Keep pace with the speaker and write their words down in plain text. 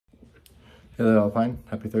Hey there, all fine.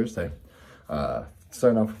 Happy Thursday.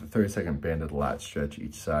 Starting off with a 30-second banded lat stretch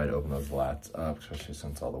each side. Open those lats up, especially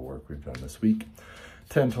since all the work we've done this week.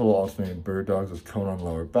 10 total alternating bird dogs with cone on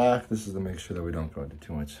lower back. This is to make sure that we don't go into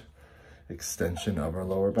too much extension of our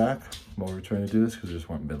lower back while we're trying to do this, because we just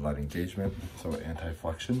want mid-lat engagement. So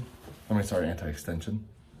anti-extension.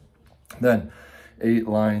 Then 8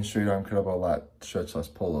 lying straight arm kettlebell lat stretch less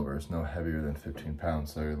pullovers, no heavier than 15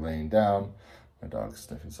 pounds. So you're laying down. My dog's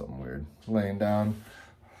sniffing something weird. Laying down,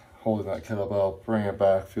 holding that kettlebell, bring it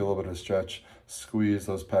back, feel a little bit of stretch, squeeze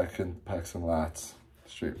those pecs and lats,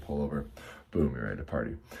 straight pull over. Boom, you're ready to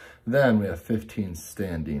party. Then we have 15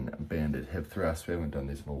 standing banded hip thrusts. We haven't done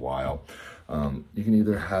these in a while. You can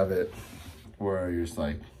either have it where you're just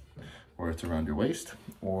like, where it's around your waist,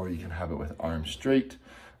 or you can have it with arms straight,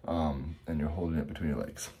 and you're holding it between your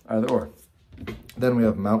legs, either or. Then we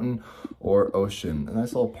have mountain or ocean. A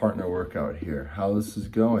nice little partner workout here. How this is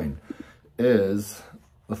going is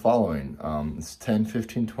the following. It's 10,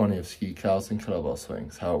 15, 20 of ski cows and kettlebell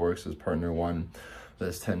swings. How it works is partner 1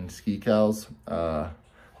 does 10 ski cows,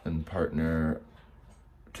 and partner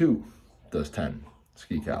 2 does 10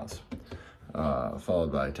 ski cows.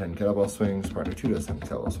 Followed by 10 kettlebell swings. Partner 2 does 10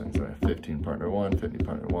 kettlebell swings. So we have 15 partner 1, 50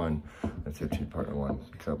 partner 1, and 15 partner 1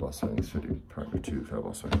 kettlebell swings, 50 partner 2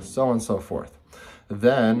 kettlebell swings, so on and so forth.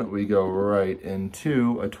 Then we go right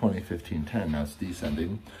into a 20, 15, 10. Now it's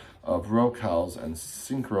descending of row cows and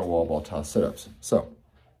synchro wall ball toss sit-ups. So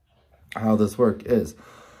how this works is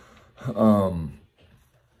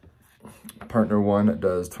partner 1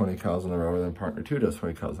 does 20 cows in the rower, then partner 2 does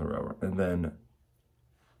 20 cows in the rower, and then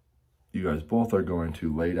you guys both are going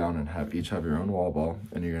to lay down and each have your own wall ball,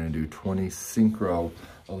 and you're going to do 20 synchro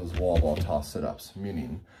of those wall ball toss sit-ups,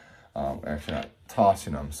 meaning actually not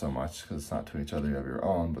tossing them so much because it's not to each other, you have your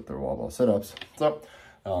own, but they're wall ball sit-ups. So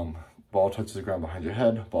ball touches the ground behind your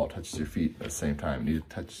head, ball touches your feet at the same time. You need to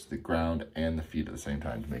touch the ground and the feet at the same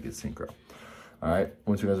time to make it synchro. All right,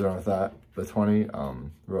 once you guys are done with that, the 20,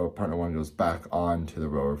 partner 1 goes back on to the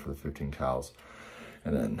rower for the 15 cows,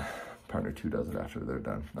 and then partner 2 does it after they're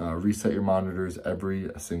done. Reset your monitors every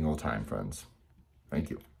single time, friends. Thank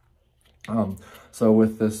you. So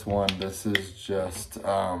with this one, this is just,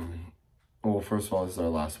 well, first of all, this is our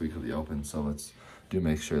last week of the open, so let's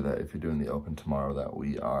make sure that if you're doing the open tomorrow, that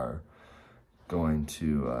we are going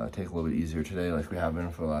to take a little bit easier today, like we have been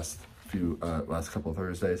for the last couple of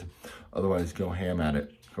Thursdays. Otherwise, go ham at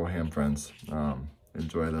it. Go ham, friends.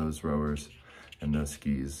 Enjoy those rowers and those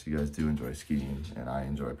skis. You guys do enjoy skiing, and I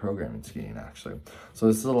enjoy programming skiing, actually. So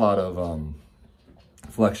this is a lot of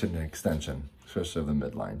flexion and extension, especially of the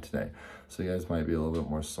midline today. So you guys might be a little bit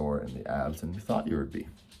more sore in the abs than you thought you would be.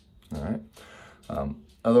 All right.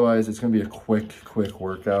 Otherwise, it's going to be a quick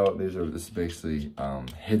workout. This is basically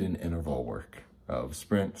hidden interval work of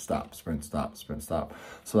sprint, stop, sprint, stop, sprint, stop.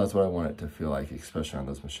 So that's what I want it to feel like, especially on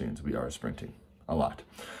those machines. We are sprinting a lot.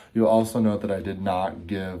 You'll also note that I did not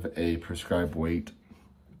give a prescribed weight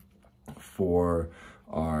for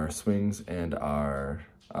our swings and our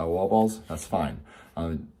wall balls. That's fine.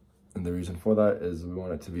 And the reason for that is we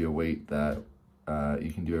want it to be a weight that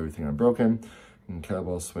you can do everything unbroken. And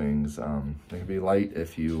kettlebell swings, they can be light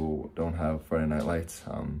if you don't have Friday night lights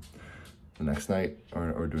the next night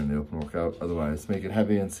or doing the open workout. Otherwise, make it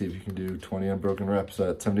heavy and see if you can do 20 unbroken reps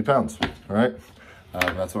at 70 pounds. All right?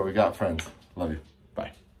 That's what we got, friends. Love you.